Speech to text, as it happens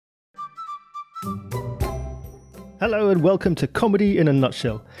Hello and welcome to Comedy in a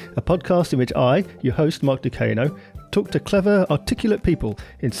Nutshell, a podcast in which I, your host Mark Ducano, talk to clever, articulate people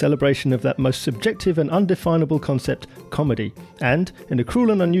in celebration of that most subjective and undefinable concept, comedy, and, in a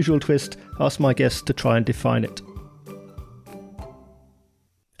cruel and unusual twist, ask my guests to try and define it.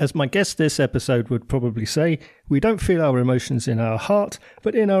 As my guest this episode would probably say, we don't feel our emotions in our heart,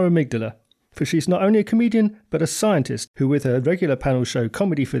 but in our amygdala. For she's not only a comedian, but a scientist who, with her regular panel show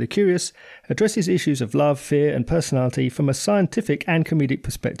Comedy for the Curious, addresses issues of love, fear and personality from a scientific and comedic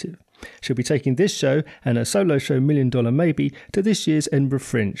perspective. She'll be taking this show and her solo show $1 Million Maybe to this year's Edinburgh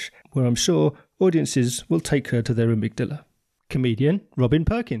Fringe, where I'm sure audiences will take her to their amygdala. Comedian Robyn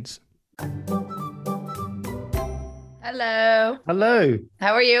Perkins. Hello. Hello.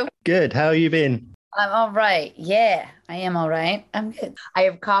 How are you? Good. How have you been? I'm all right. Yeah, I am all right. I'm good. I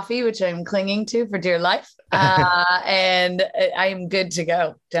have coffee, which I'm clinging to for dear life. And I'm good to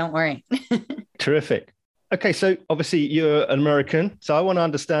go. Don't worry. Terrific. Okay, so obviously you're an American. So I want to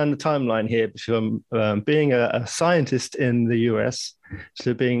understand the timeline here from being a scientist in the US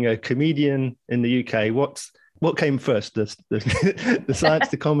to being a comedian in the UK. What came first? The science,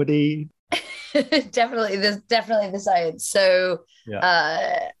 the comedy? Definitely the science. So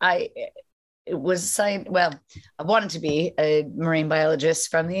Yeah. it was science. Well, I wanted to be a marine biologist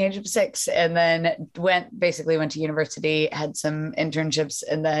from the age of 6, and then went to university, had some internships,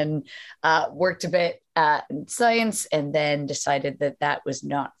 and then worked a bit in science, and then decided that was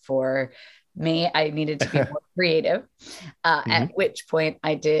not for me. I needed to be more creative. At which point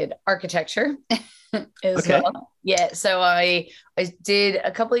I did architecture as well. Yeah. So I did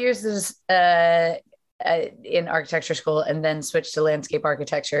a couple of years in architecture school, and then switched to landscape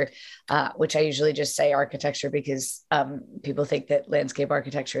architecture, which I usually just say architecture because people think that landscape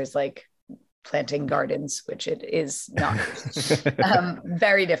architecture is like planting gardens, which it is not.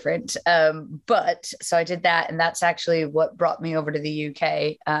 Very different. But so I did that, and that's actually what brought me over to the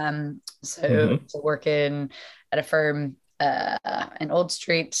UK. To work at a firm in Old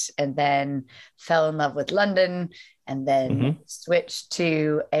Street, and then fell in love with London, and then switched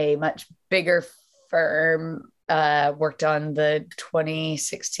to a much bigger firm. Worked on the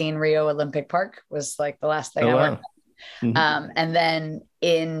 2016 Rio Olympic Park, was like the last thing I worked on. And then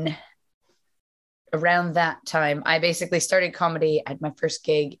in around that time, I basically started comedy. I had my first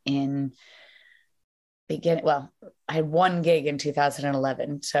gig I had one gig in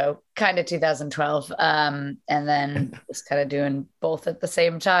 2011, so kind of 2012, and then was kind of doing both at the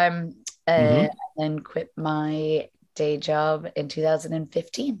same time, and then quit my day job in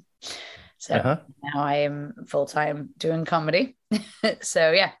 2015. So now I am full-time doing comedy.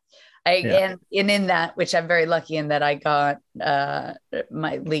 So yeah, and in that, which I'm very lucky in that I got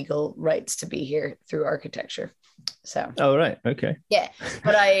my legal rights to be here through architecture. So. Oh, right. Okay. Yeah.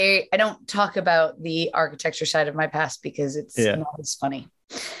 But I don't talk about the architecture side of my past because it's not as funny.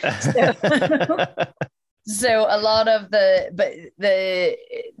 So a lot of there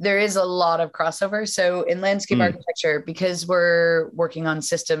is a lot of crossover. So in landscape architecture, because we're working on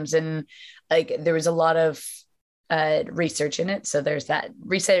systems, and like there was a lot of research in it. So there's that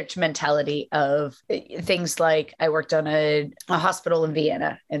research mentality of things like I worked on a hospital in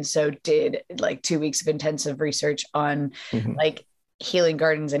Vienna, and so did like 2 weeks of intensive research on like healing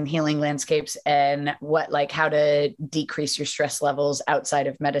gardens and healing landscapes, and how to decrease your stress levels outside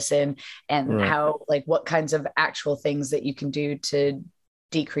of medicine, and how what kinds of actual things that you can do to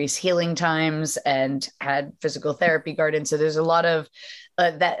decrease healing times, and had physical therapy gardens. So there's a lot of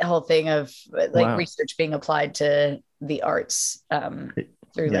that whole thing of research being applied to the arts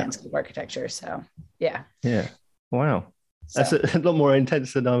through landscape architecture. So yeah. Wow. So. That's a lot more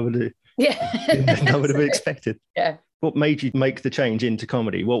intense than I would have expected. Yeah. What made you make the change into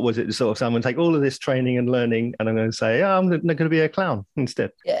comedy? What was it? Sort of, so I'm going to take all of this training and learning, and I'm going to say, I'm going to be a clown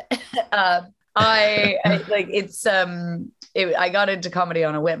instead. Yeah. I got into comedy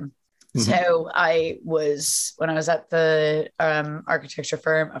on a whim. So when I was at the architecture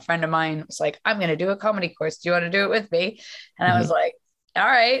firm, a friend of mine was like, I'm going to do a comedy course. Do you want to do it with me? And I was like, all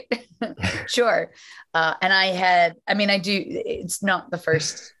right, sure. And it's not the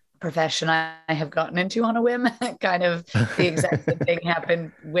first profession I have gotten into on a whim. Kind of the exact same thing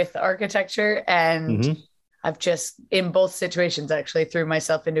happened with architecture. And I've just, in both situations, actually threw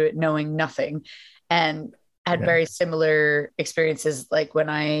myself into it knowing nothing, and had very similar experiences. Like when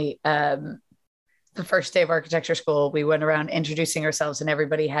the first day of architecture school, we went around introducing ourselves, and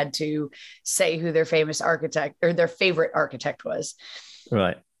everybody had to say who their famous architect or their favorite architect was.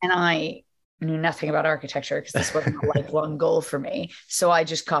 Right. And I knew nothing about architecture because this wasn't a lifelong goal for me. So I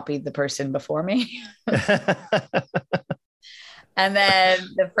just copied the person before me. And then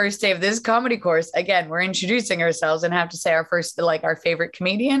the first day of this comedy course, again, we're introducing ourselves and have to say our favorite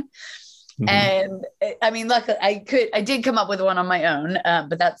comedian. Mm-hmm. And I mean, luckily I did come up with one on my own,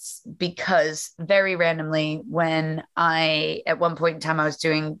 but that's because very randomly when at one point in time, I was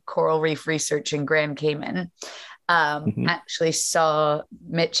doing coral reef research in Grand Cayman, actually saw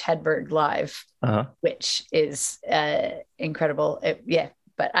Mitch Hedberg live, which is incredible.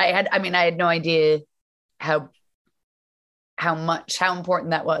 But I had no idea how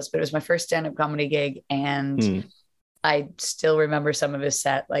important that was, but it was my first stand-up comedy gig, and I still remember some of his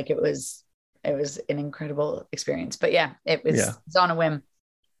set. Like it was an incredible experience. But yeah, it was on a whim.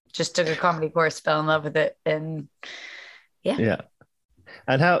 Just took a comedy course, fell in love with it, and yeah.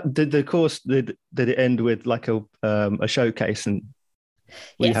 And how did the course did it end with like a showcase and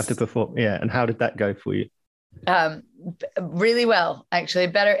where you have to perform? Yeah, and how did that go for you? Really well, actually,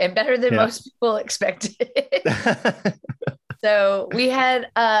 better than most people expected. So we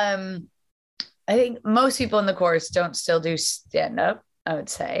had, I think most people in the course don't still do stand-up, I would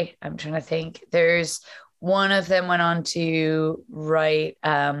say. I'm trying to think. There's one of them went on to write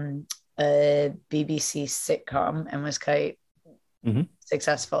a BBC sitcom and was quite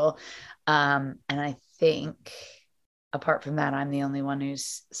successful. And I think apart from that, I'm the only one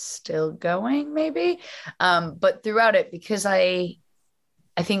who's still going, maybe. But throughout it, because I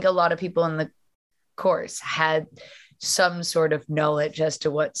think a lot of people in the course had some sort of knowledge as to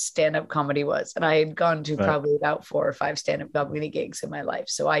what stand-up comedy was. And I had gone to probably about 4 or 5 stand-up comedy gigs in my life.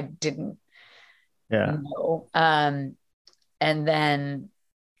 So I didn't know. And then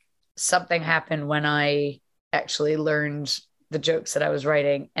something happened when I actually learned the jokes that I was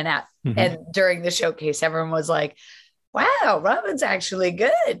writing. And and during the showcase, everyone was like, wow, Robyn's actually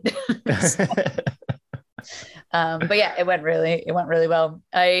good. But yeah, it went really well.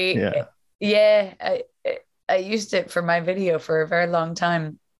 I used it for my video for a very long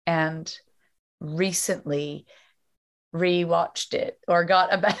time, and recently rewatched it, or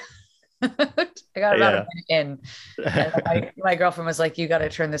got about a minute in. And my girlfriend was like, you got to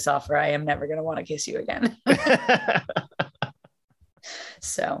turn this off or I am never going to want to kiss you again.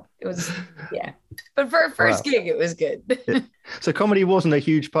 So it was, but for a first gig, it was good. So comedy wasn't a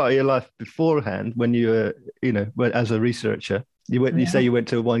huge part of your life beforehand when you were, as a researcher. You say you went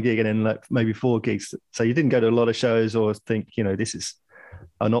to 1 gig and then like maybe 4 gigs. So you didn't go to a lot of shows or think, this is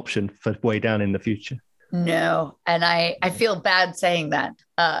an option for way down in the future. No. And I feel bad saying that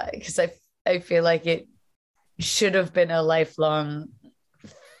because I feel like it should have been a lifelong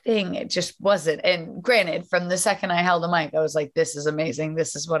thing. It just wasn't. And granted, from the second I held a mic, I was like, this is amazing.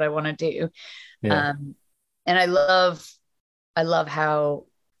 This is what I want to do. Yeah. And I love how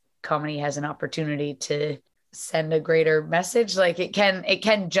comedy has an opportunity to send a greater message. Like it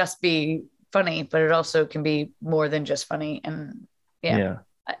can just be funny, but it also can be more than just funny. And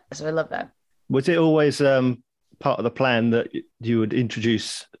so I love that. Was it always part of the plan that you would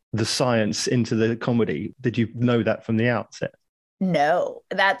introduce the science into the comedy? Did you know that from the outset? No,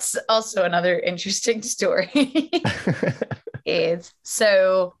 that's also another interesting story.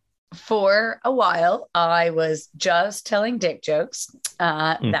 So for a while, I was just telling dick jokes.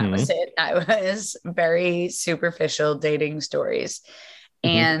 That was it. I was very superficial dating stories.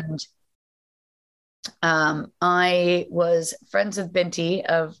 And I was friends with Binti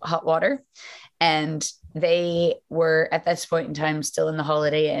of Hot Water, and they were at this point in time still in the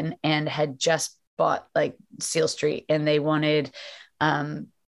Holiday Inn and had just bought like Seal Street, and they wanted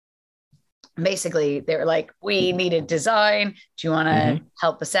basically they were like, we needed design. Do you want to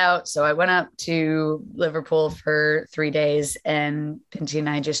help us out? So I went up to Liverpool for 3 days, and Pinty and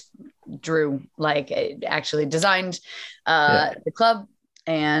I just drew, like actually designed the club.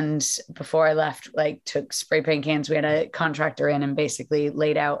 And before I left, like took spray paint cans. We had a contractor in and basically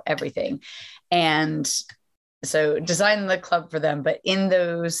laid out everything. And so designed the club for them. But in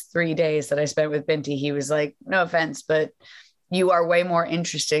those 3 days that I spent with Binti, he was like, no offense, but you are way more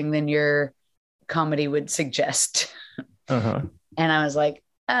interesting than your comedy would suggest. And I was like,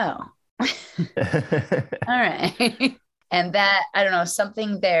 oh, all right. And that, I don't know,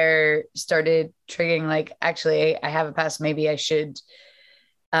 something there started triggering, like, actually, I have a past, maybe I should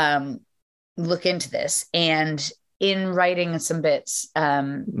look into this. And in writing some bits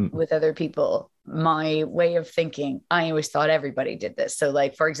with other people, my way of thinking, I always thought everybody did this. So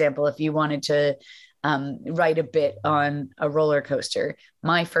like, for example, if you wanted to write a bit on a roller coaster,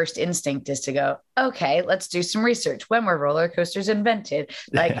 my first instinct is to go, okay, let's do some research. When were roller coasters invented?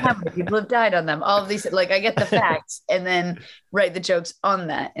 Like how many people have died on them? All of these, like I get the facts and then write the jokes on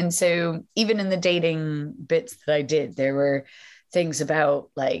that. And so even in the dating bits that I did, there were things about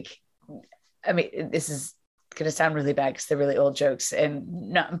like, I mean, this is going to sound really bad because they're really old jokes,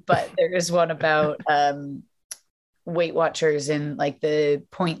 but there is one about Weight Watchers and like the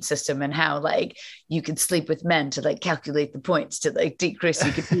point system and how like you could sleep with men to like calculate the points to like decrease,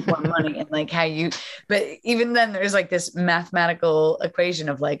 you could keep more money, and like but even then there's like this mathematical equation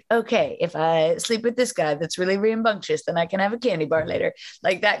of like, okay, if I sleep with this guy that's really rambunctious, then I can have a candy bar later,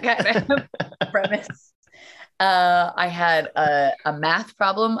 like that kind of premise. I had a math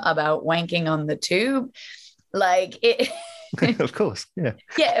problem about wanking on the tube, like it. Of course. Yeah.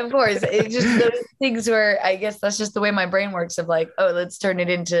 Yeah, of course. It's just those things where I guess that's just the way my brain works of like, oh, let's turn it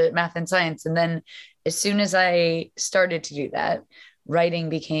into math and science. And then as soon as I started to do that, writing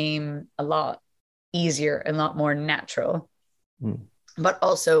became a lot easier and a lot more natural. But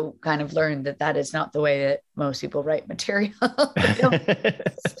also kind of learned that is not the way that most people write material.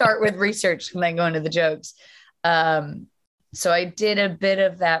 Start with research and then go into the jokes. So I did a bit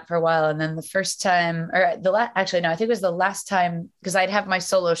of that for a while. And then the first time, or actually, no, I think it was the last time, because I'd have my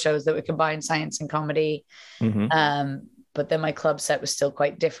solo shows that would combine science and comedy. But then my club set was still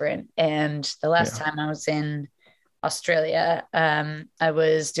quite different. And the last time I was in Australia, I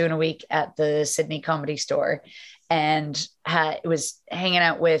was doing a week at the Sydney Comedy Store and was hanging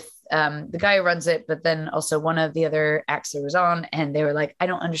out with the guy who runs it, but then also one of the other acts that was on, and they were like, I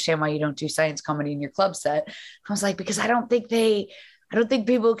don't understand why you don't do science comedy in your club set. I was like, because I don't think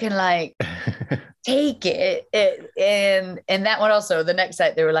people can like take it. And that one also, the next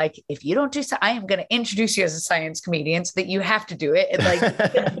night they were like, if you don't do so, I am going to introduce you as a science comedian so that you have to do it. And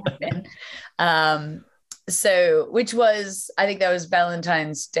like, so, which was, I think that was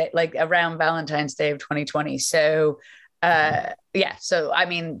Valentine's Day, like around Valentine's Day of 2020. So, so I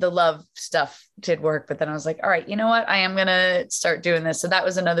mean, the love stuff did work, but then I was like, all right, you know what? I am going to start doing this. So that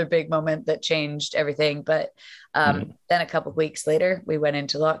was another big moment that changed everything. But then a couple of weeks later, we went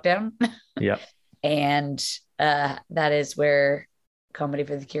into lockdown. Yeah. And that is where Comedy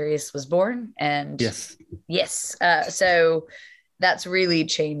for the Curious was born. And yes. So that's really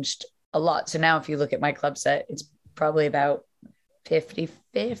changed a lot. So now if you look at my club set, it's probably about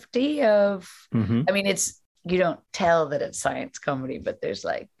 50-50 of, I mean, you don't tell that it's science comedy, but there's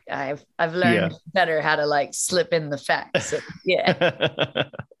like, I've learned better how to like slip in the facts. So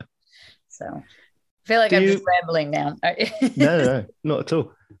I feel like I'm just rambling now. No, not at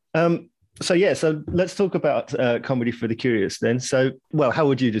all. So let's talk about Comedy for the Curious then. So, well, how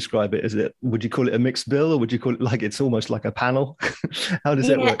would you describe it? Would you call it a mixed bill, or would you call it like it's almost like a panel? How does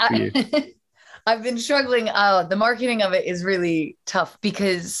it work for you? I've been struggling. The marketing of it is really tough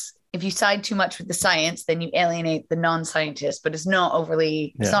because if you side too much with the science, then you alienate the non-scientists, but it's not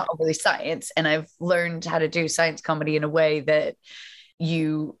overly science. And I've learned how to do science comedy in a way that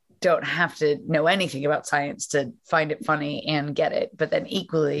you don't have to know anything about science to find it funny and get it. But then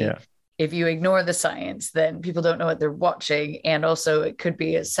equally, if you ignore the science, then people don't know what they're watching. And also it could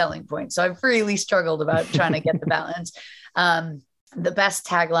be a selling point. So I've really struggled about trying to get the balance. The best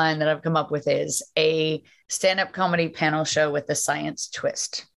tagline that I've come up with is a stand-up comedy panel show with a science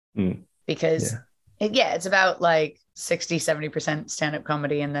twist. Because it's about like 60-70% stand-up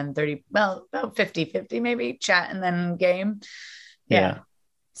comedy and then about 50-50 maybe chat and then game.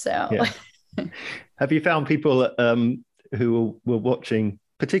 So have you found people who were watching,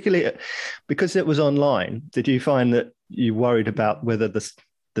 particularly because it was online, did you find that you worried about whether the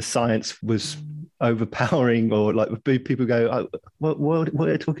science was overpowering, or like people go, what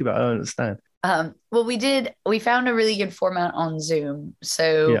are you talking about? I don't understand. Well, we found a really good format on Zoom.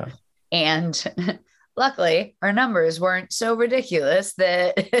 So, and luckily our numbers weren't so ridiculous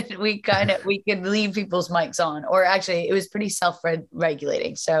that we could leave people's mics on, or actually it was pretty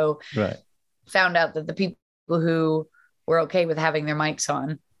self-regulating. So found out that the people who were okay with having their mics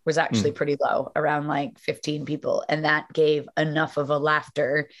on was actually pretty low, around like 15 people. And that gave enough of a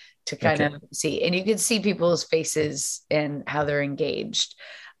laughter to kind of see, and you could see people's faces and how they're engaged.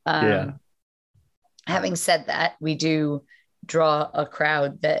 Having said that, we do draw a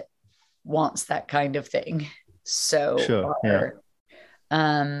crowd that wants that kind of thing. So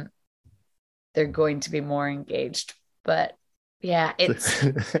they're going to be more engaged. But it's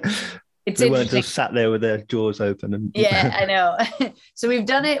they weren't just sat there with their jaws open. And I know. So we've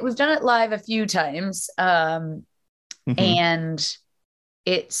done it live a few times. And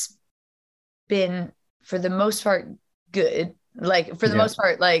it's been, for the most part, good. Like for the most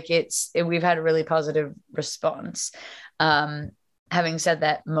part, like we've had a really positive response. Having said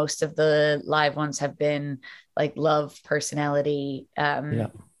that, most of the live ones have been like love, personality,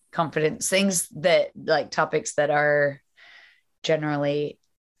 confidence, things that like topics that are generally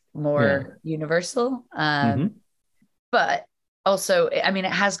more universal. But also, I mean,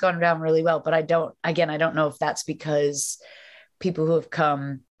 it has gone down really well, but I don't know if that's because people who have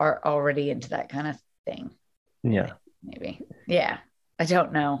come are already into that kind of thing. Yeah. Maybe. Yeah. I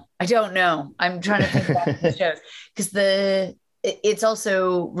don't know. I'm trying to think about the shows because it's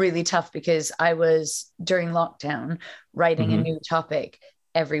also really tough because I was during lockdown writing a new topic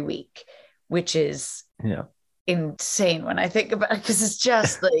every week, which is insane when I think about it, because it's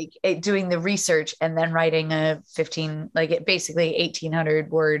just like doing the research and then writing a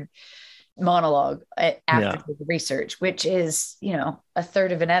 1800 word monologue after the research, which is, a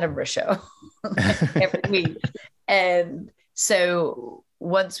third of an Edinburgh show every week. And so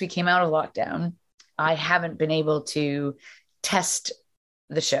once we came out of lockdown, I haven't been able to test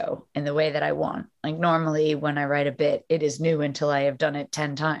the show in the way that I want. Like normally when I write a bit, it is new until I have done it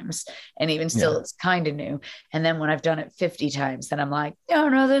 10 times. And even still, it's kind of new. And then when I've done it 50 times, then I'm like, oh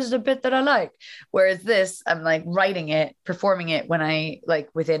no, this is a bit that I like. Whereas this, I'm like writing it, performing it when I like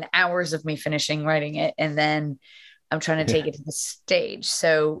within hours of me finishing writing it. And then I'm trying to take it to the stage.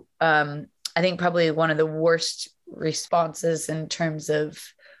 So I think probably one of the worst responses in terms of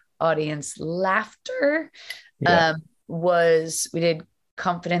audience laughter was we did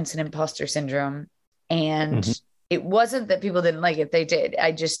Confidence and Imposter Syndrome, and it wasn't that people didn't like it, they did.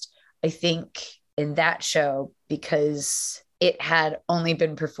 I think in that show, because it had only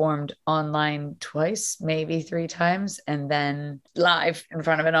been performed online twice, maybe 3 times, and then live in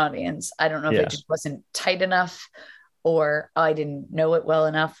front of an audience, I don't know if it just wasn't tight enough or I didn't know it well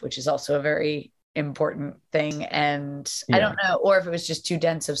enough, which is also a very important thing. And I don't know, or if it was just too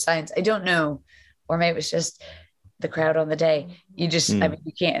dense of science, I don't know, or maybe it's just the crowd on the day. You just, I mean,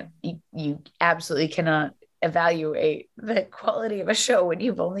 you can't, you absolutely cannot evaluate the quality of a show when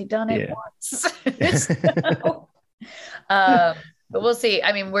you've only done it once. But we'll see.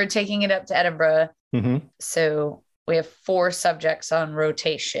 I mean, we're taking it up to Edinburgh. So we have 4 subjects on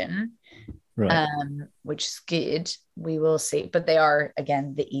rotation, which is good. We will see. But they are,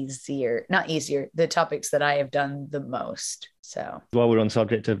 again, the topics that I have done the most. So while we're on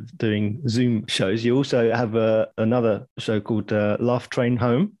subject of doing Zoom shows, you also have another show called Laugh Train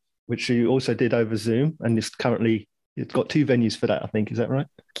Home, which you also did over Zoom, and it's got 2 venues for that, I think. Is that right?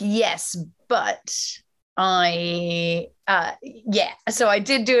 Yes, but so I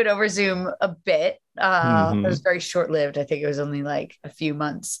did do it over Zoom a bit. It was very short-lived. I think it was only like a few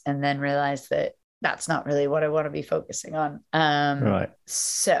months, and then realized that that's not really what I want to be focusing on.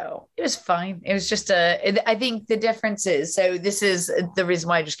 So it was fine. It was just I think the difference is, so this is the reason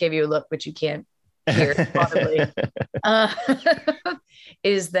why I just gave you a look, which you can't hear audibly,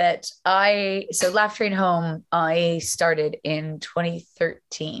 is that Laugh Train Home, I started in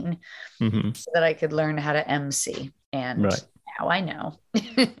 2013 so that I could learn how to MC. And now I know.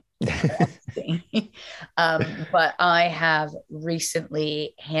 But I have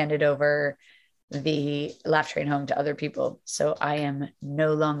recently handed over the Laugh Train Home to other people. So I am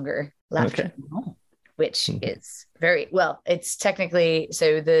no longer Laugh Train Home, which is very well, it's technically,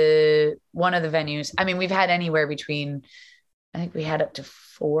 so one of the venues, I mean, we've had anywhere between, I think we had up to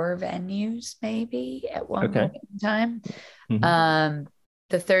 4 venues maybe at one point in time.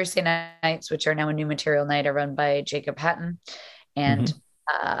 The Thursday nights, which are now a new material night, are run by Jacob Hatton. And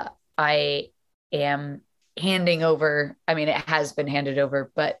I am handing over, I mean, it has been handed over,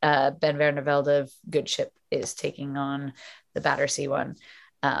 but Ben Vernevelde of Good Ship is taking on the Battersea one.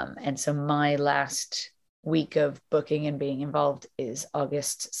 And so my last week of booking and being involved is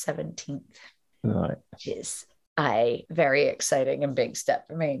August 17th. Right. Which is a very exciting and big step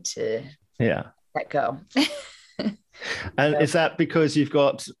for me to let go. And is that because you've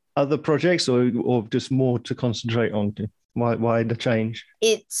got other projects or just more to concentrate on? Why the change?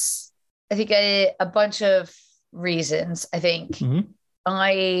 It's, I think, a bunch of reasons. I think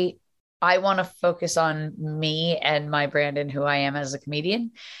I want to focus on me and my brand and who I am as a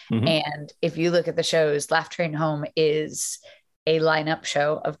comedian. And if you look at the shows, Laugh Train Home is a lineup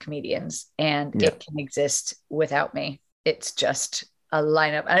show of comedians, and it can exist without me. It's just a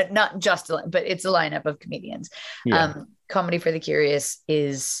lineup, not just but it's a lineup of comedians. Comedy for the Curious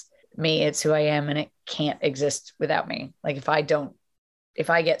is me, it's who I am, and it can't exist without me. Like if I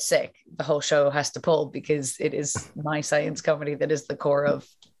get sick, the whole show has to pull, because it is my science comedy that is the core of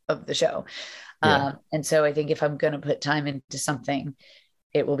the show. And so I think if I'm going to put time into something,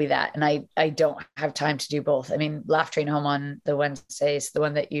 it will be that. And I don't have time to do both. I mean, Laugh Train Home on the Wednesdays, the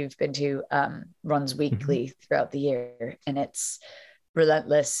one that you've been to, runs weekly throughout the year, and it's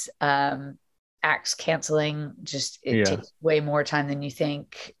relentless. Acts canceling, just it takes way more time than you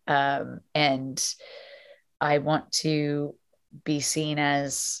think. And I want to be seen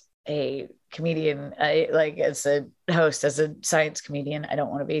as a comedian. I like as a host, as a science comedian, I don't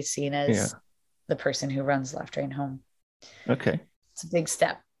want to be seen as the person who runs Laugh Train home. Okay. It's a big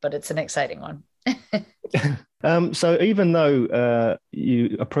step, but it's an exciting one. So even though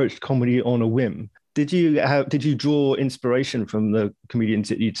you approached comedy on a whim, did you draw inspiration from the comedians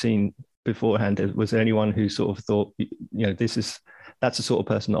that you'd seen beforehand? Was there anyone who sort of thought, that's the sort of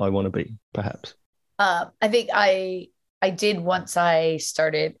person that I want to be, perhaps? I think I did once I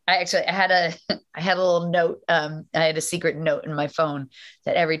started. I had a little note. I had a secret note in my phone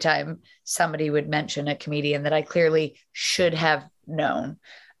that every time somebody would mention a comedian that I clearly should have known,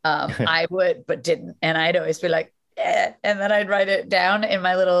 I would, but didn't. And I'd always be like, and then I'd write it down in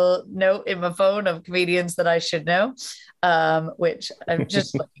my little note in my phone of comedians that I should know, which I'm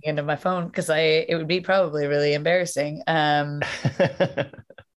just looking into my phone because it would be probably really embarrassing.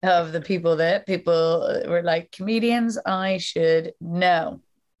 Of the people were like comedians I should know.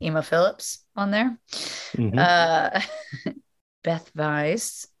 Emma Phillips on there. Beth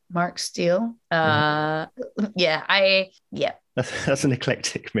Weiss, Mark Steele. That's an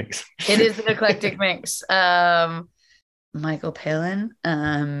eclectic mix. It is an eclectic mix. Michael Palin.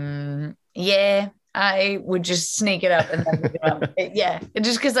 I would just sneak it up and then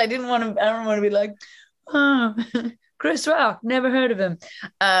just because I don't want to be like, oh, Chris Rock, never heard of him.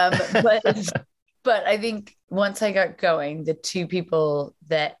 But I think once I got going, the two people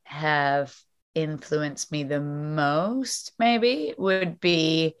that have influenced me the most maybe would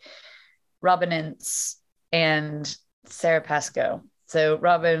be Robyn Ince and Sarah Pascoe. So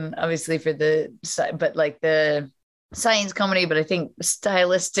Robyn, obviously for the science comedy, but I think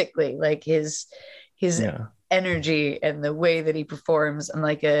stylistically, like his energy and the way that he performs, I'm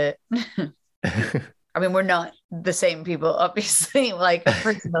like I mean, we're not the same people, obviously. Like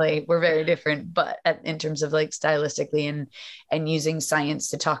personally, we're very different, but in terms of like stylistically and using science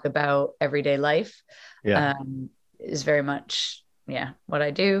to talk about everyday life, is very much what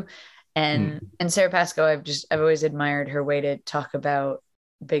I do. And Sarah Pascoe, I've always admired her way to talk about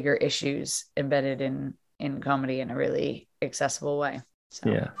bigger issues embedded in comedy in a really accessible way. So.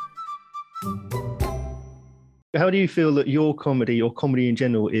 Yeah. How do you feel that your comedy in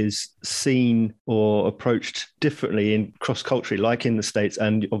general is seen or approached differently in cross-culturally, like in the States?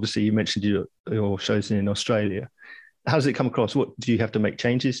 And obviously you mentioned your shows in Australia. How does it come across? What do you have to make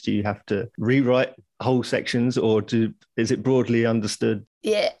changes? Do you have to rewrite whole sections, or is it broadly understood?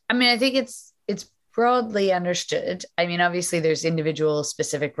 Yeah, I mean, I think it's broadly understood. I mean, obviously there's individual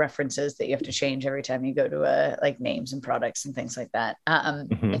specific references that you have to change every time you go to like names and products and things like that. I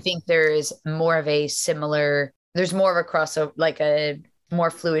think there's more of a crossover, like a more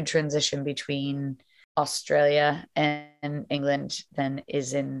fluid transition between Australia and England than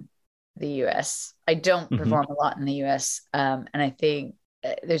is in the US. I don't perform a lot in the US. And I think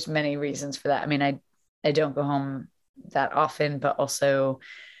there's many reasons for that. I mean, I don't go home that often, but also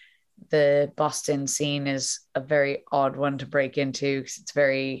the Boston scene is a very odd one to break into because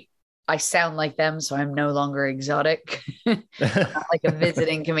I sound like them, so I'm no longer exotic. I'm not like a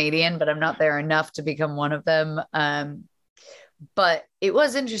visiting comedian, but I'm not there enough to become one of them. But it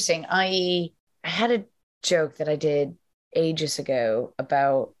was interesting. I had a joke that I did ages ago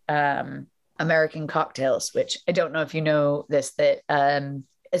about American cocktails, which I don't know if you know this, that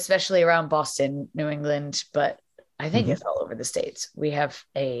especially around Boston, New England, but I think it's all over the States. We have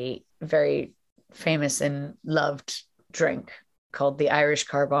a very famous and loved drink called the Irish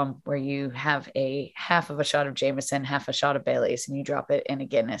car bomb, where you have a half of a shot of Jameson, half a shot of Bailey's, and you drop it in a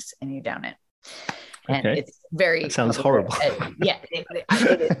Guinness and you down it. And it's very... That sounds horrible. It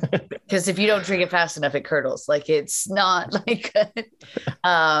is. Because if you don't drink it fast enough, it curdles. Like it's not like...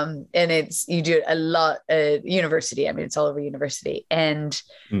 and you do it a lot at university. I mean, it's all over university. And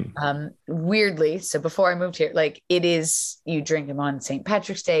weirdly, so before I moved here, like it is, you drink them on St.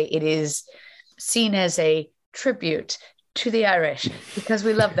 Patrick's Day. It is seen as a tribute to the Irish because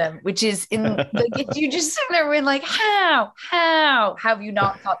we love them, which is you just sit there and like, how have you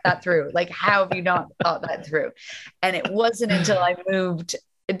not thought that through? Like, how have you not thought that through? And it wasn't until I moved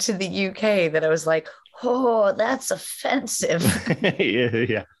to the UK that I was like, oh, that's offensive.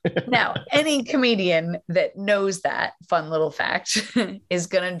 Yeah. Now, any comedian that knows that fun little fact is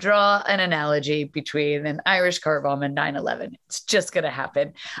going to draw an analogy between an Irish car bomb and 9/11. It's just going to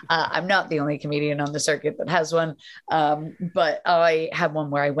happen. I'm not the only comedian on the circuit that has one, but I had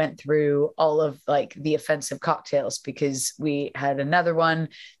one where I went through all of like the offensive cocktails because we had another one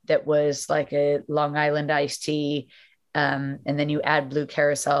that was like a Long Island iced tea. And then you add blue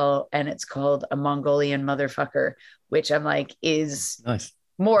carousel and it's called a Mongolian motherfucker, which I'm like is nice.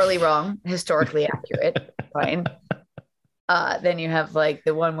 Morally wrong, historically accurate, fine. Then you have like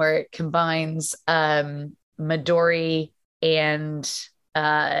the one where it combines Midori and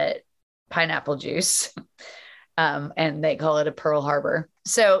pineapple juice. And they call it a Pearl Harbor.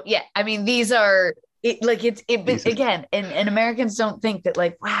 So yeah, I mean, these are but again, and Americans don't think that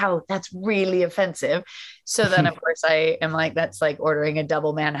like, wow, that's really offensive. So then of course I am like, that's like ordering a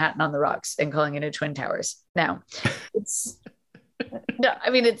double Manhattan on the rocks and calling it a Twin Towers. Now it's no,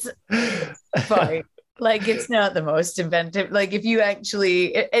 I mean, it's fine. Like, it's not the most inventive. Like, if you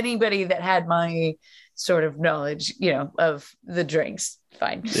actually, anybody that had my sort of knowledge, of the drinks,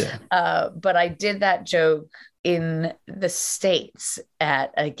 fine. Yeah. But I did that joke in the States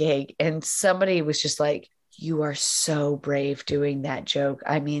at a gig, and somebody was just like, you are so brave doing that joke.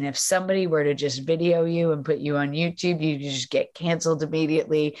 I mean, if somebody were to just video you and put you on YouTube, you just get canceled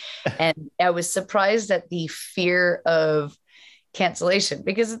immediately. And I was surprised at the fear of cancellation,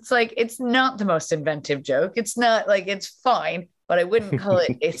 because it's like, it's not the most inventive joke. It's not like, it's fine, but I wouldn't call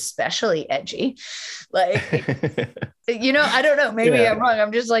it especially edgy. Like, I don't know, maybe I'm wrong.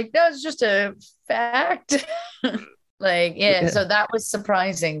 I'm just like, no, it's just a fact. Like, so that was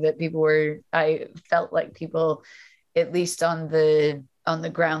surprising that I felt like people, at least on the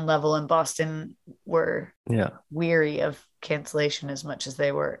ground level in Boston, were weary of cancellation as much as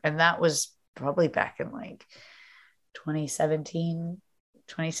they were. And that was probably back in like 2017,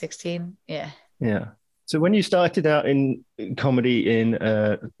 2016. Yeah. So when you started out in comedy in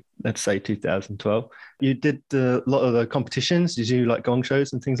let's say 2012, you did a lot of the competitions. Did you like gong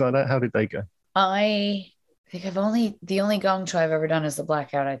shows and things like that? How did they go? I think the only gong show I've ever done is the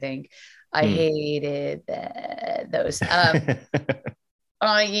Blackout. I think I hated those.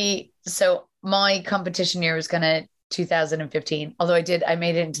 So my competition year was kind of 2015, although I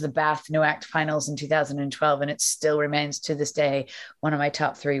made it into the Bath No Act finals in 2012, and it still remains to this day one of my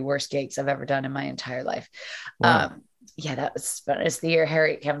top 3 worst gigs I've ever done in my entire life. Wow. That was fun. It's the year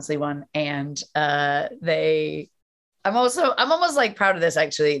Harriet Kemsley won, and I'm almost like proud of this,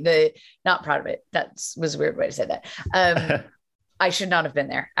 actually. Not proud of it. That was a weird way to say that. I should not have been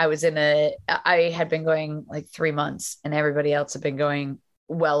there. I had been going like 3 months, and everybody else had been going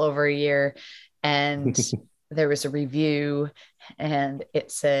well over a year. And there was a review, and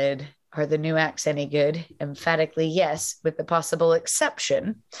it said, are the new acts any good? Emphatically yes, with the possible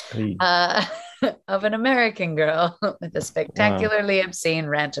exception of an American girl with a spectacularly obscene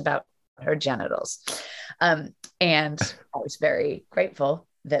rant about her genitals. And I was very grateful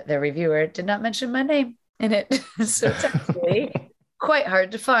that the reviewer did not mention my name in it. So it's actually quite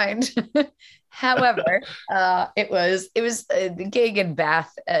hard to find. However, it was a gig in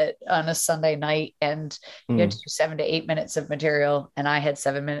Bath on a Sunday night, and you had to do 7 to 8 minutes of material, and I had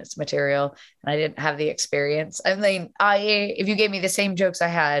 7 minutes of material, and I didn't have the experience. I mean, if you gave me the same jokes I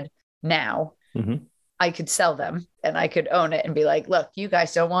had now, I could sell them and I could own it and be like, look, you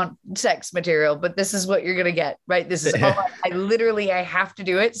guys don't want sex material, but this is what you're going to get, right? This is all I have to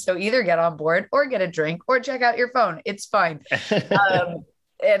do it. So either get on board or get a drink or check out your phone. It's fine.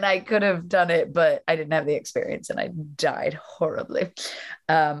 And I could have done it, but I didn't have the experience, and I died horribly.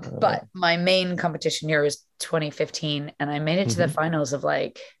 But my main competition year was 2015, and I made it to the finals of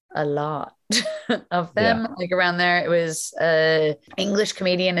like a lot of them, like around there. It was English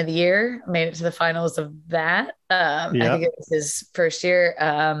Comedian of the Year. I made it to the finals of that. I think it was his first year.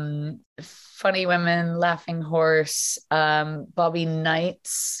 Funny Women, Laughing Horse, Bobby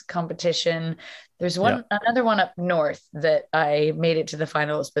Knight's competition. There's another one up north that I made it to the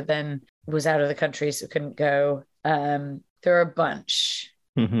finals, but then was out of the country, so couldn't go. There are a bunch.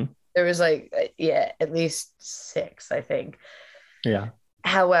 There was like, at least 6, I think. Yeah.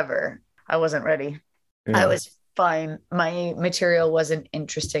 However, I wasn't ready. I was fine. My material wasn't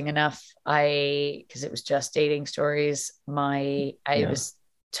interesting enough. Because it was just dating stories. I was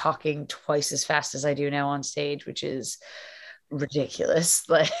talking twice as fast as I do now on stage, which is ridiculous.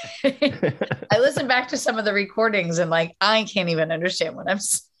 Like, I listen back to some of the recordings and like, I can't even understand what I'm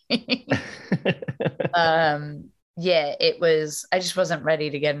saying. I just wasn't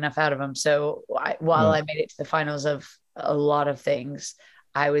ready to get enough out of them. So while I made it to the finals of a lot of things,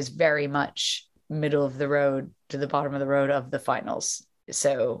 I was very much middle of the road to the bottom of the road of the finals.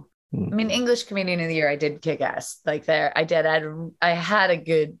 So, I mean, English Comedian of the Year, I did kick ass. Like there, I did. I had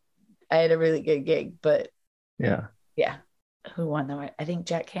a really good gig, but who won though? I think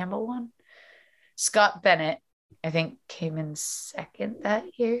Jack Campbell won. Scott Bennett, I think, came in second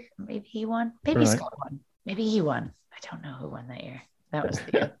that year. Maybe he won. Maybe Scott won. Maybe he won. I don't know who won that year. That was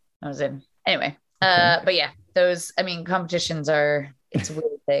the year I was in. Anyway, but those, I mean, competitions it's a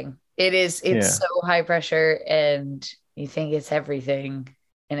weird thing. It's so high pressure, and you think it's everything,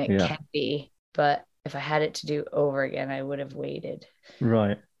 and it can be, but if I had it to do over again, I would have waited.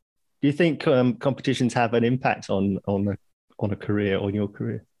 Right. Do you think competitions have an impact on a career, on your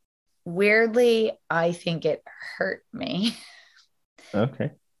career? Weirdly, I think it hurt me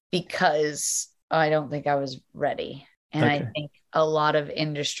Okay. because I don't think I was ready. And I Okay. think a lot of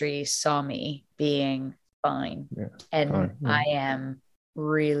industry saw me being fine. Yeah. And Fine. Yeah. I am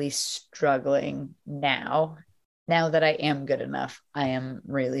really struggling now. Now that I am good enough, I am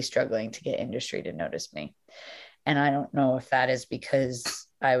really struggling to get industry to notice me. And I don't know if that is because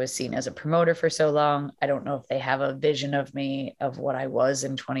I was seen as a promoter for so long. I don't know if they have a vision of me of what I was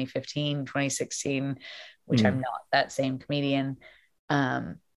in 2015, 2016, which I'm not that same comedian.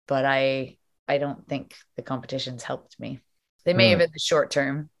 But I don't think the competitions helped me. They may have Right. in the short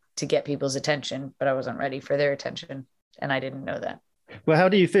term to get people's attention, but I wasn't ready for their attention. And I didn't know that. Well, how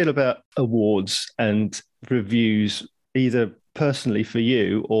do you feel about awards and reviews, either personally for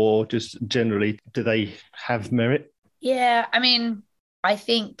you or just generally? Do they have merit? Yeah, I mean, I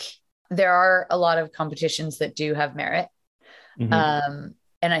think there are a lot of competitions that do have merit. And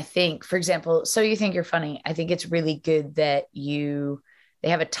I think, for example, So You Think You're Funny, I think it's really good that they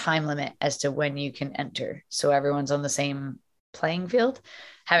have a time limit as to when you can enter. So everyone's on the same playing field.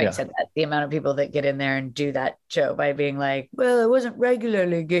 Having Yeah. said that, the amount of people that get in there and do that show by being like, well, I wasn't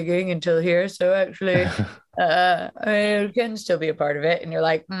regularly gigging until here. So actually, I can still be a part of it. And you're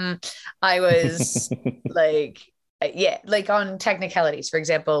like, I was like, yeah, like on technicalities, for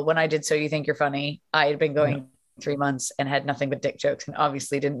example, when I did So You Think You're Funny, I had been going 3 months and had nothing but dick jokes and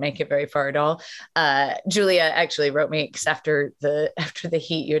obviously didn't make it very far at all. Julia actually wrote me because after the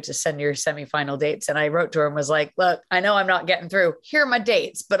heat, you had to send your semifinal dates. And I wrote to her and was like, look, I know I'm not getting through. Here are my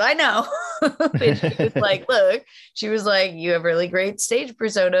dates, but I know. And she was like, look, she was like, you have really great stage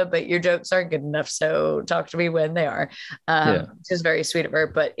persona, but your jokes aren't good enough. So talk to me when they are. Which is very sweet of her.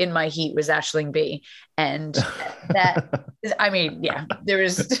 But in my heat was Aisling B. And that is, I mean, yeah, there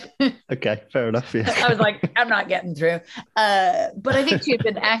was. Okay, fair enough. Yeah. I was like, I'm not getting through. But I think she had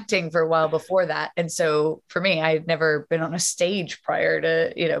been acting for a while before that. And so for me, I had never been on a stage prior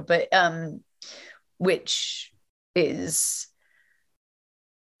to, but which is,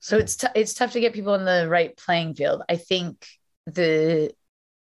 so it's tough to get people in the right playing field. I think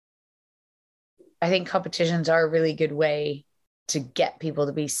competitions are a really good way to get people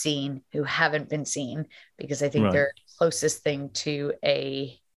to be seen who haven't been seen, because I think they're the closest thing to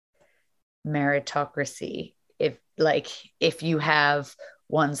a meritocracy. If you have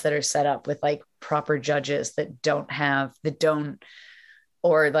ones that are set up with like proper judges as long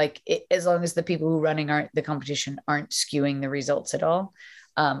as the people who running the competition aren't skewing the results at all,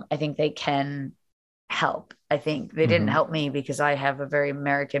 I think they can help. I think they didn't help me because I have a very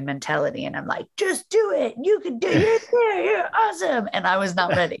American mentality and I'm like, just do it, you can do it, you're awesome, and I was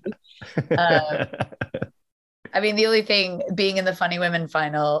not ready. I mean, the only thing being in the Funny Women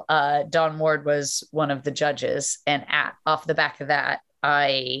final, Dawn Ward was one of the judges. And off the back of that,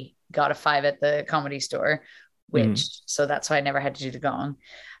 I got a 5 at the Comedy Store, so that's why I never had to do the gong.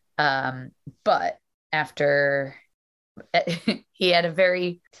 But after he had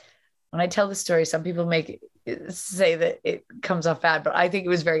when I tell the story, some people say that it comes off bad, but I think it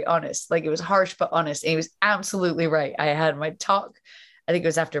was very honest. Like, it was harsh, but honest. And he was absolutely right. I had my talk, I think it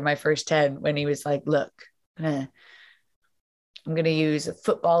was after my first 10, when he was like, look, I'm going to use a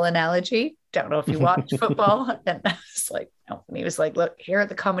football analogy. Don't know if you watch football. And I was like, no. And he was like, look, here at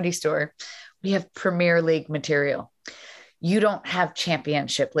the Comedy Store, we have Premier League material. You don't have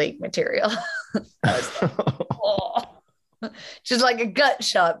Championship League material. I was like, oh. Just like a gut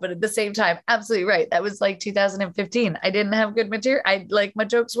shot, but at the same time, absolutely right. That was like 2015. I didn't have good material. My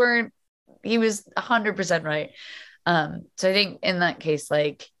jokes weren't, he was 100% right. So I think in that case,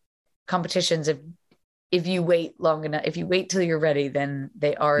 like, competitions, if you wait long enough, if you wait till you're ready, then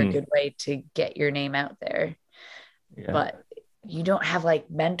they are a good way to get your name out there. Yeah. But you don't have like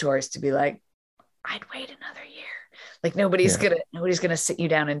mentors to be like, I'd wait another year. Like, nobody's gonna sit you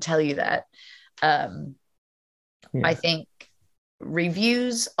down and tell you that. I think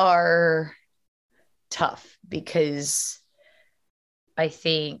reviews are tough because I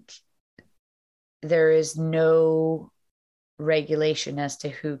think there is no regulation as to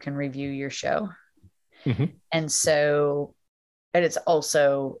who can review your show. And it's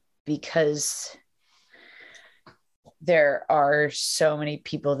also because there are so many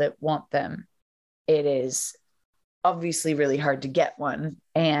people that want them. It is obviously really hard to get one.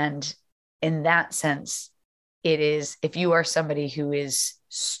 And in that sense, it is, if you are somebody who is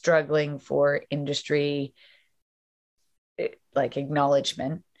struggling for industry, like,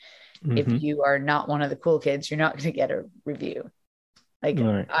 acknowledgement, if you are not one of the cool kids, you're not going to get a review. Like,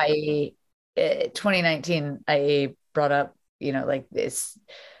 2019, I brought up, like this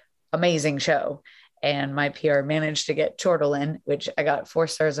amazing show, and my PR managed to get Chortle in, which I got 4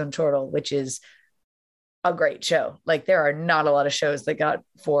 stars on Chortle, which is a great show. Like there are not a lot of shows that got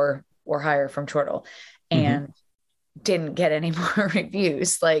 4 or higher from Chortle, and didn't get any more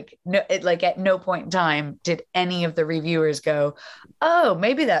reviews. Like at no point in time did any of the reviewers go, oh,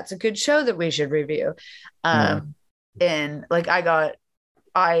 maybe that's a good show that we should review. And like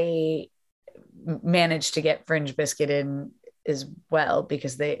I managed to get Fringe Biscuit in as well,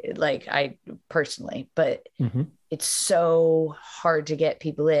 because they like, I personally, but it's so hard to get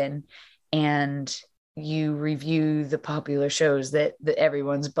people in, and you review the popular shows that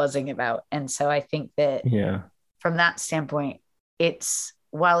everyone's buzzing about. And so I think that from that standpoint,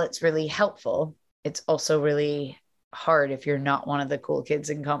 while it's really helpful, it's also really hard if you're not one of the cool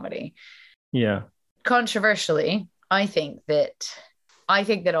kids in comedy. Yeah. Controversially, I think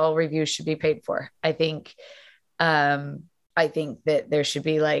that all reviews should be paid for. I think that there should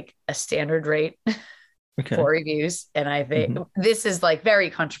be like a standard rate for reviews. And I think this is like very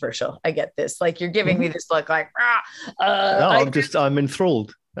controversial. I get this. Like you're giving me this look like, I'm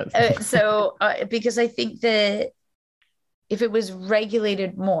enthralled. Because I think that if it was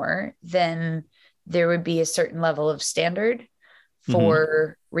regulated more, then there would be a certain level of standard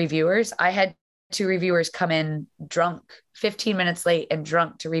for reviewers. I had 2 reviewers come in drunk, 15 minutes late and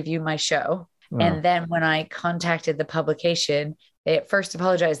drunk, to review my show. Wow. And then when I contacted the publication, they at first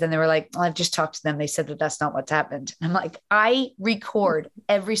apologized. Then they were like, well, I've just talked to them. They said that that's not what's happened. I'm like, I record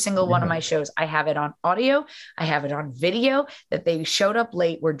every single one of my shows. I have it on audio. I have it on video that they showed up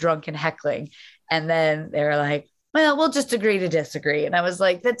late, were drunk and heckling. And then they were like, well, we'll just agree to disagree. And I was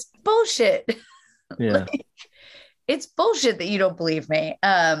like, that's bullshit. Yeah. Like, it's bullshit that you don't believe me.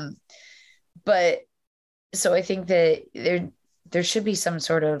 But so I think that there should be some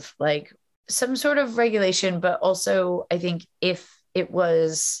sort of regulation, but also I think if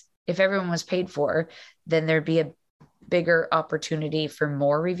everyone was paid for, then there'd be a bigger opportunity for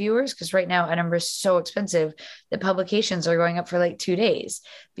more reviewers. Because right now Edinburgh is so expensive that publications are going up for like 2 days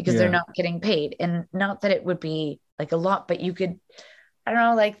because they're not getting paid. And not that it would be like a lot, but you could, I don't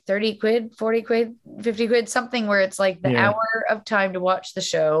know, like 30 quid, 40 quid, 50 quid, something where it's like the hour of time to watch the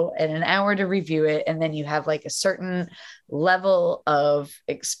show and an hour to review it. And then you have like a certain level of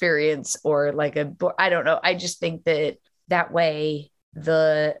experience, or like I don't know. I just think that way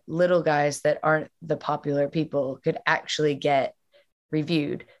the little guys that aren't the popular people could actually get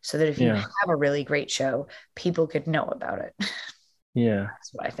reviewed, so that if you have a really great show, people could know about it. Yeah. That's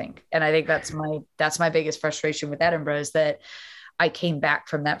what I think. And I think that's my biggest frustration with Edinburgh, is that I came back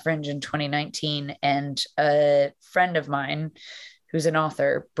from that Fringe in 2019, and a friend of mine who's an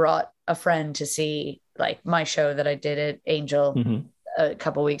author brought a friend to see like my show that I did at Angel a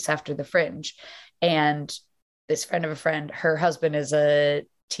couple weeks after the Fringe. And this friend of a friend, her husband is a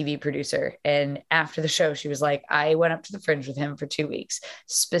TV producer. And after the show, she was like, I went up to the Fringe with him for 2 weeks,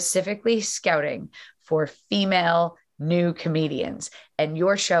 specifically scouting for female new comedians. And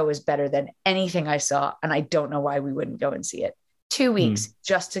your show is better than anything I saw. And I don't know why we wouldn't go and see it. 2 weeks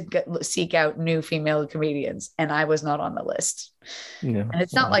just to seek out new female comedians, and I was not on the list. And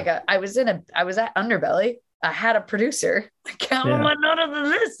it's not like I was at Underbelly. I had a producer. I went not on the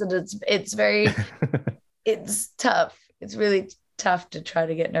list, and it's very it's tough. It's really tough to try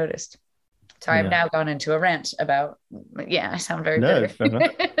to get noticed. Sorry, I've now gone into a rant about. I sound very bitter.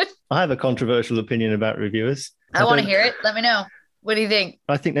 I have a controversial opinion about reviewers. I want to hear it. Let me know. What do you think?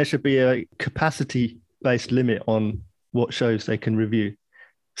 I think there should be a capacity-based limit on what shows they can review.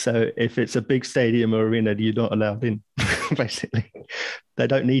 So if it's a big stadium or arena, you're not allowed in. Basically, they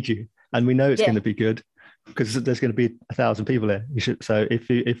don't need you, and we know it's going to be good because there's going to be 1,000 people there. So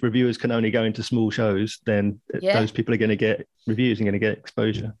if reviewers can only go into small shows, then those people are going to get reviews and going to get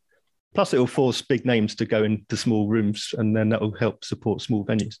exposure. Plus, it will force big names to go into small rooms, and then that will help support small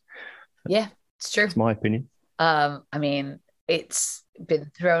venues. Yeah, it's true. That's my opinion. I mean, it's been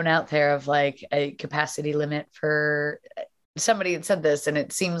thrown out there of like a capacity limit for somebody had said this, and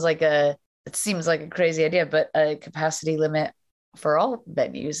it seems like a crazy idea, but a capacity limit for all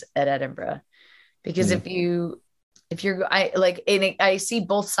venues at Edinburgh, because I see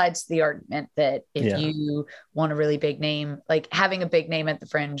both sides of the argument that if you want a really big name, like having a big name at the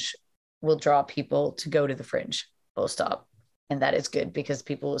Fringe will draw people to go to the Fringe, full stop. And that is good because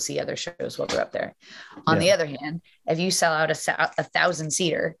people will see other shows while they're up there. On the other hand, if you sell out a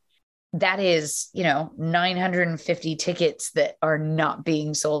 1,000-seater, that is, 950 tickets that are not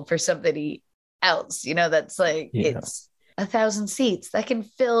being sold for somebody else. That's like, it's 1,000 seats that can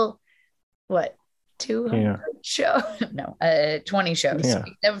fill what, 200 shows. No, 20 shows. Yeah.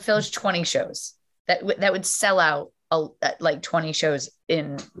 That would fill 20 shows. That would sell out like 20 shows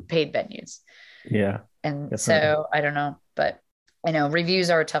in paid venues. Yeah. And definitely. so I don't know, but I know reviews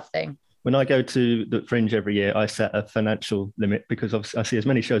are a tough thing. When I go to the Fringe every year, I set a financial limit because obviously I see as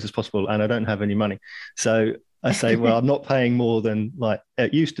many shows as possible and I don't have any money. So I say, well, I'm not paying more than, like,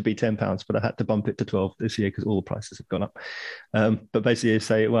 it used to be £10, but I had to bump it to 12 this year because all the prices have gone up. But basically, you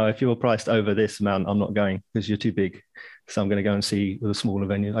say, well, if you're priced over this amount, I'm not going because you're too big. So I'm going to go and see the smaller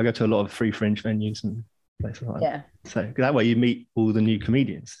venues. I go to a lot of free Fringe venues and places like that. So that way you meet all the new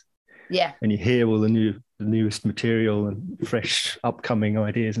comedians. Yeah. And you hear all the newest material and fresh upcoming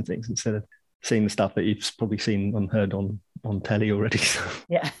ideas and things instead of seeing the stuff that you've probably seen and heard on telly already.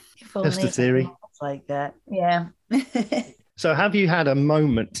 Yeah. Just a theory. Like that. Yeah. So have you had a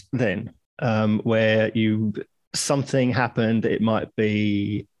moment then where something happened? It might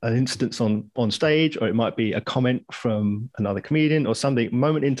be an instance on stage, or it might be a comment from another comedian or something,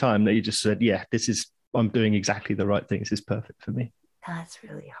 moment in time that you just said, yeah, I'm doing exactly the right thing. This is perfect for me. That's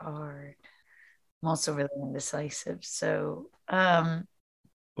really hard. I'm also really indecisive. So,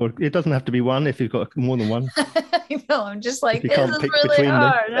 or it doesn't have to be one if you've got more than one. I know. I'm just like, this is really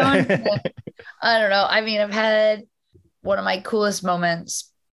hard. I don't know. I mean, I've had one of my coolest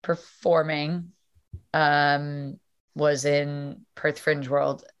moments performing was in Perth Fringe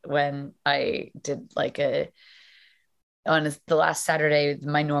World when I did on the last Saturday,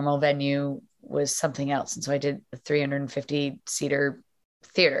 my normal venue was something else. And so I did a 350 seater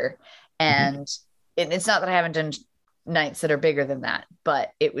theater. And it's not that I haven't done nights that are bigger than that,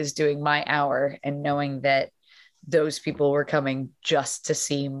 but it was doing my hour and knowing that those people were coming just to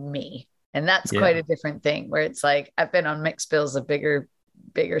see me. And that's quite a different thing, where it's like, I've been on mixed bills of bigger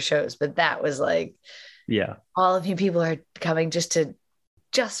shows, but that was like, all of you people are coming just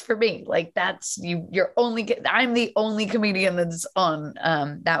for me. Like, that's I'm the only comedian that's on.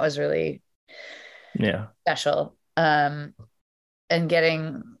 That was really special. And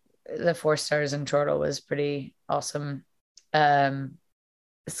getting the 4 stars in Chortle was pretty awesome.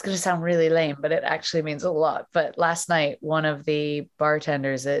 It's going to sound really lame, but it actually means a lot. But last night, one of the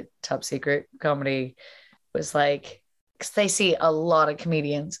bartenders at Top Secret Comedy was like, because they see a lot of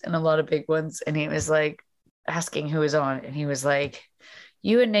comedians and a lot of big ones, and he was like asking who was on, and he was like,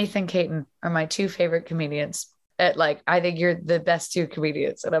 you and Nathan Caton are my 2 favorite comedians. I think you're the best 2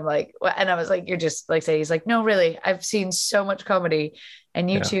 comedians. And I'm like, well, and I was like, you're just like, say, he's like, no, really, I've seen so much comedy and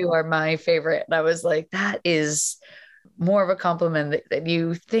you 2 are my favorite. And I was like, that is more of a compliment than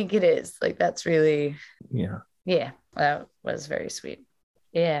you think it is. Like, that's really, that was very sweet.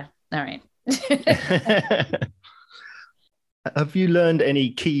 Yeah. All right. Have you learned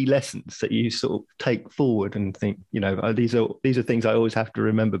any key lessons that you sort of take forward and think, these are things I always have to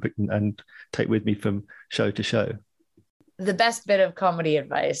remember and take with me from show to show? The best bit of comedy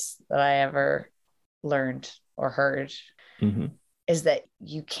advice that I ever learned or heard is that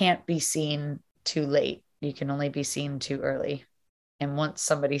you can't be seen too late. You can only be seen too early. And once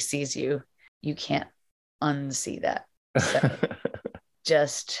somebody sees you, you can't unsee that. So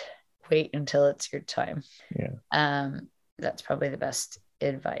just wait until it's your time. Yeah. That's probably the best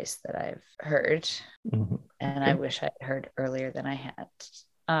advice that I've heard. And I wish I'd heard earlier than I had.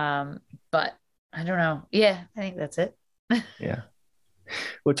 But I don't know. Yeah, I think that's it. Yeah.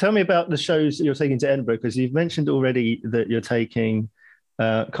 Well, tell me about the shows that you're taking to Edinburgh, because you've mentioned already that you're taking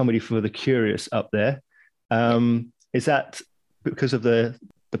Comedy for the Curious up there. Is that because of the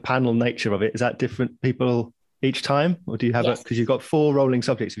panel nature of it? Is that different people each time? Or do you have because you've got 4 rolling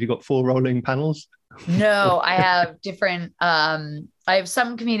subjects. Have you got 4 rolling panels? No, I have different. I have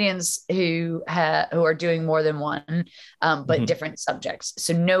some comedians who are doing more than one, but different subjects.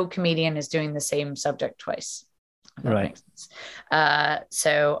 So no comedian is doing the same subject twice. Right.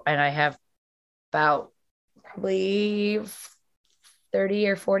 So, and I have about probably 30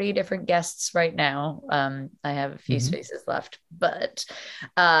 or 40 different guests right now. I have a few spaces left, but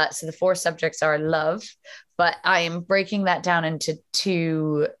so the 4 subjects are love, but I am breaking that down into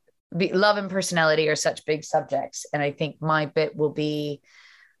 2. Love and personality are such big subjects, and I think my bit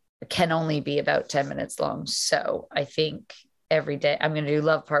can only be about 10 minutes long. So I think every day I'm going to do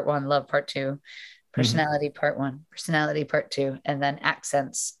love part 1, love part 2, personality part 1, personality part 2, and then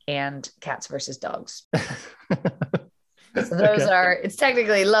accents and cats versus dogs. So those are, it's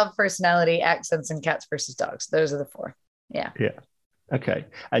technically love, personality, accents, and cats versus dogs. Those are the 4. Yeah. Yeah. Okay.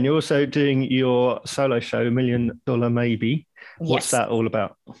 And you're also doing your solo show, $1 Million Maybe. What's that all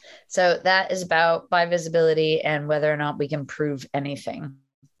about? So that is about by visibility and whether or not we can prove anything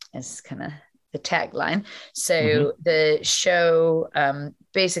is kind of the tagline. So the show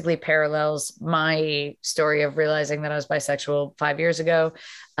basically parallels my story of realizing that I was bisexual 5 years ago,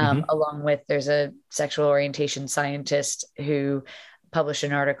 along with there's a sexual orientation scientist who published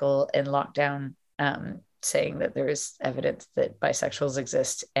an article in lockdown saying that there is evidence that bisexuals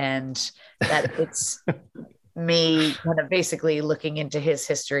exist, and that it's me kind of basically looking into his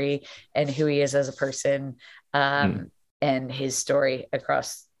history and who he is as a person, and his story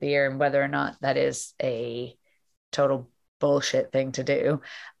across the year, and whether or not that is a total bullshit thing to do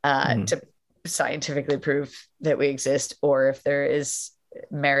to scientifically prove that we exist, or if there is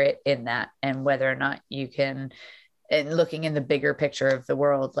merit in that, and whether or not you can, and looking in the bigger picture of the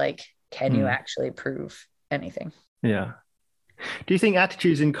world, like, can you actually prove anything? Yeah. Do you think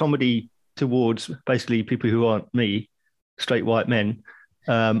attitudes in comedy towards basically people who aren't me, straight white men,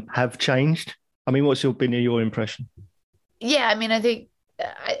 have changed? I mean, what's been your impression? Yeah, I mean, I think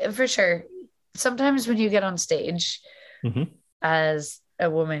for sure, sometimes when you get on stage as a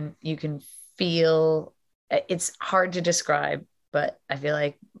woman, you can feel, it's hard to describe, but I feel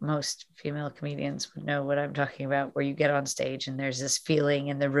like most female comedians would know what I'm talking about, where you get on stage and there's this feeling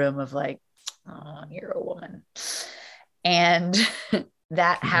in the room of like, oh, you're a woman. And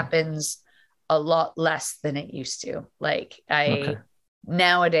that happens a lot less than it used to. Like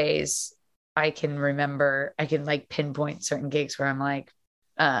nowadays I can remember, I can like pinpoint certain gigs where I'm like,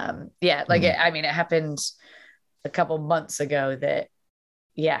 I mean, it happened a couple months ago that,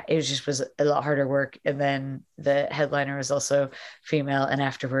 it was a lot harder work. And then the headliner was also female. And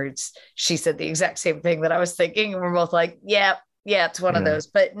afterwards she said the exact same thing that I was thinking. And we're both like, yeah, it's one of those.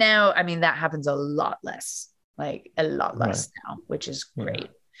 But now, I mean, that happens a lot less now, which is great.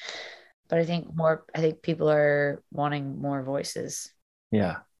 But I think people are wanting more voices.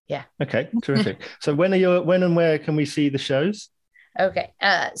 Yeah. Okay, terrific. So when and where can we see the shows? Okay,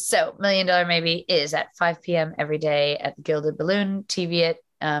 so $1 Million Maybe is at 5 p.m. every day at the Gilded Balloon. TV it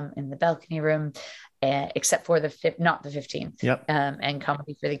in the balcony room, except for not the 15th. Yep. And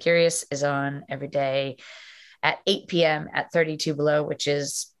Comedy for the Curious is on every day at 8 p.m. at 32 Below, which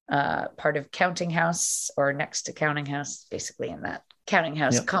is part of Counting House, or next to Counting House, basically in that Counting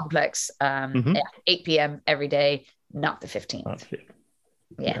House complex. 8 p.m. every day, not the 15th.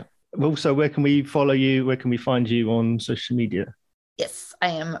 Yeah. Also, where can we follow you? Where can we find you on social media? Yes,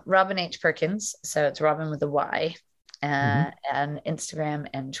 I am Robyn H. Perkins. So it's Robyn with a Y, on Instagram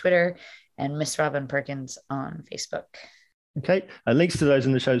and Twitter, and Miss Robyn Perkins on Facebook. Okay. Links to those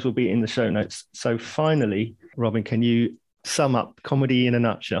in the shows will be in the show notes. So finally, Robyn, can you sum up comedy in a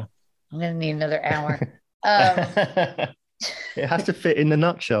nutshell? I'm going to need another hour. It has to fit in the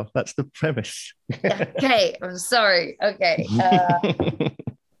nutshell. That's the premise. Okay. I'm sorry. Okay.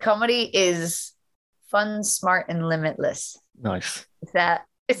 Comedy is fun, smart, and limitless. Nice. Does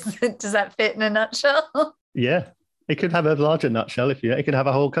that fit in a nutshell? Yeah. It could have a larger nutshell it could have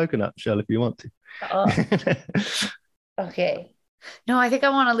a whole coconut shell if you want to. Oh. Okay. No, I think I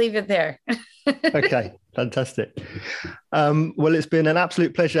want to leave it there. Okay, fantastic. Well, it's been an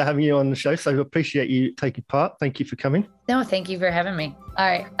absolute pleasure having you on the show, so I appreciate you taking part. Thank you for coming. No, thank you for having me. All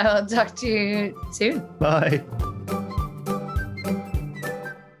right, I'll talk to you soon. Bye.